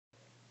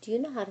Do you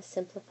know how to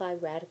simplify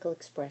radical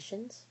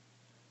expressions?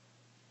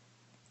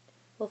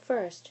 Well,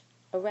 first,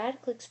 a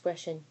radical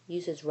expression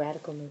uses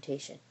radical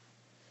notation.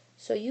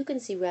 So you can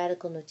see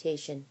radical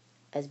notation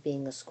as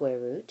being a square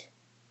root,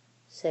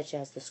 such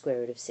as the square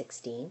root of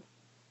 16.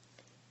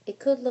 It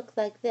could look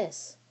like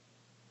this,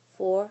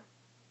 4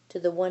 to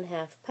the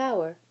 1/2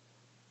 power,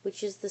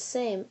 which is the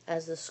same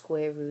as the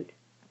square root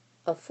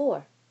of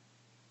 4.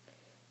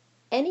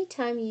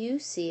 Anytime you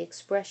see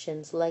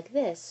expressions like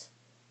this,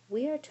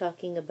 we are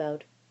talking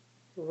about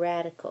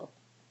radical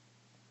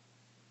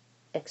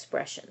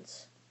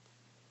expressions.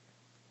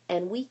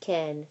 And we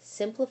can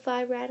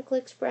simplify radical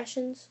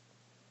expressions,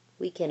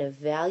 we can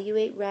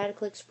evaluate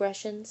radical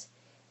expressions,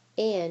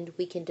 and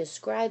we can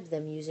describe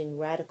them using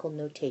radical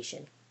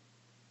notation.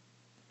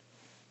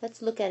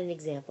 Let's look at an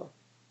example.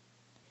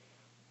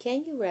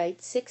 Can you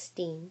write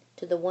 16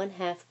 to the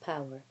 1/2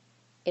 power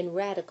in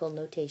radical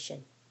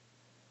notation?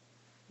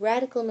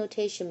 Radical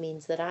notation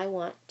means that I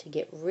want to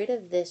get rid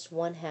of this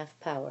 1/2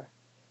 power,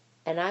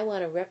 and I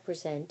want to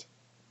represent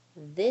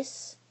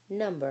this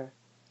number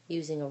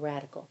using a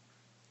radical.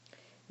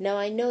 Now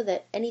I know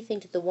that anything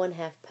to the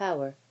 1/2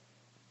 power,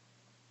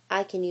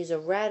 I can use a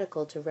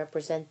radical to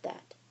represent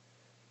that.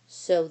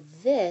 So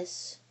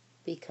this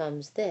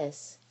becomes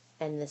this,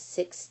 and the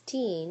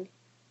 16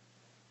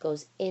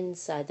 goes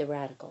inside the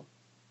radical.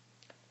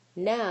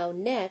 Now,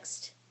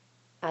 next,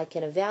 I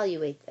can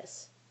evaluate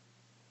this.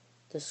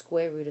 The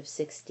square root of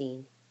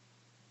 16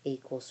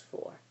 equals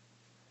 4.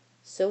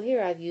 So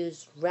here I've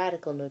used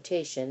radical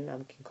notation,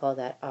 I can call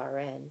that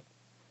Rn,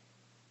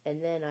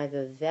 and then I've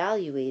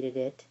evaluated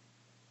it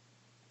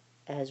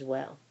as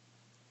well.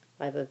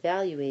 I've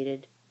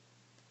evaluated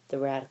the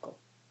radical.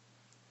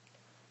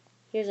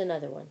 Here's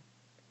another one.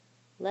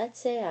 Let's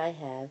say I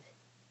have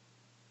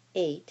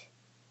 8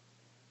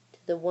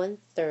 to the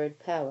 1/3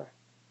 power.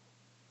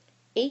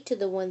 8 to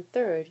the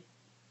 1/3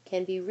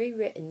 can be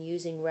rewritten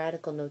using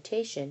radical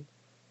notation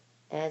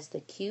as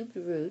the cubed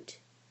root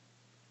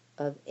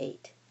of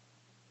 8.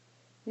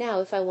 Now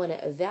if I want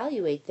to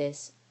evaluate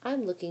this,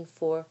 I'm looking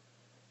for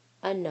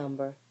a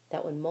number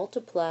that when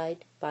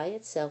multiplied by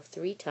itself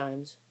 3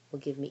 times will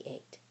give me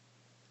 8.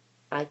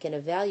 I can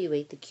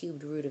evaluate the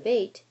cubed root of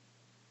 8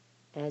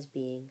 as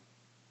being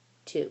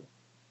 2.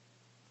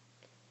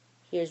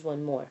 Here's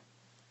one more.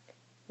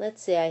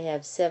 Let's say I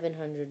have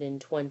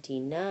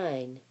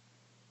 729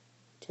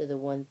 to the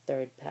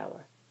 1/3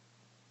 power.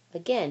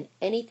 Again,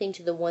 anything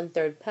to the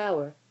 1/3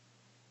 power,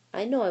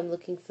 I know I'm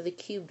looking for the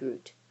cubed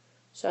root.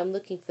 So I'm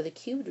looking for the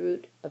cubed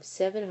root of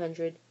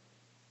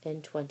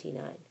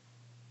 729.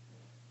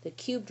 The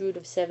cubed root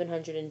of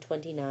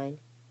 729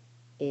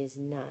 is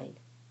 9.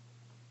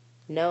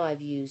 Now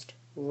I've used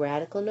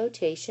radical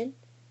notation,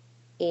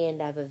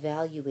 and I've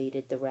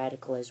evaluated the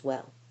radical as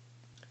well.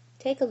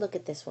 Take a look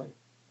at this one.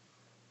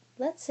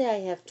 Let's say I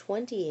have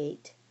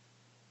 28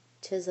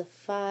 to the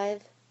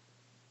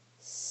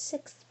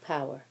 5/6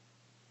 power.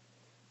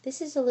 This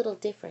is a little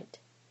different.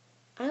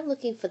 I'm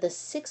looking for the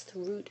 6th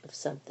root of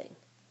something.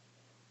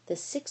 The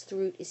 6th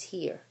root is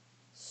here.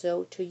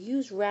 So to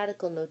use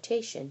radical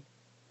notation,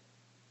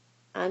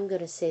 I'm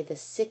going to say the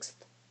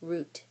 6th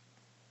root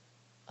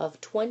of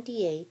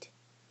 28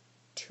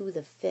 to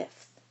the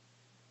 5th.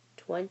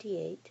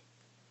 28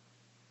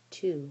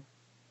 to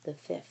the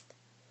 5th.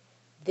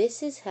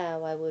 This is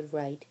how I would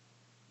write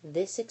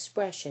this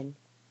expression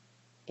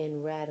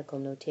in radical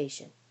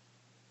notation.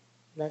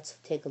 Let's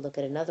take a look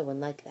at another one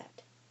like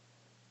that.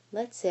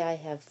 Let's say I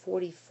have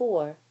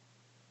 44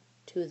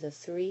 to the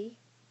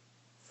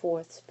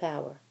 3/4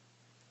 power,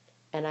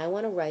 and I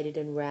want to write it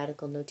in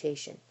radical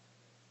notation.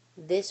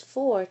 This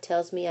 4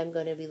 tells me I'm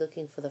going to be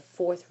looking for the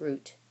 4th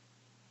root.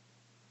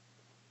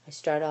 I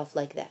start off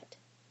like that.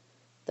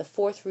 The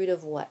 4th root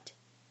of what?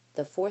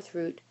 The 4th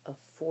root of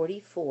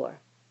 44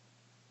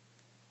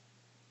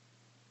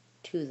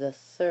 to the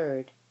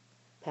 3rd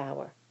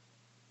power.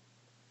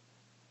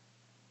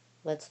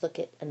 Let's look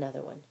at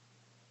another one.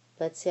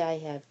 Let's say I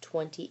have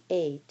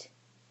 28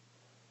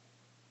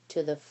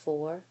 to the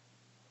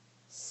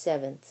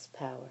 4/7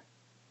 power.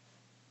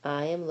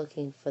 I am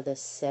looking for the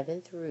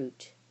 7th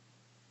root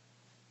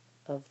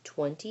of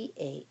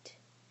 28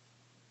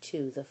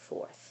 to the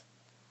 4th.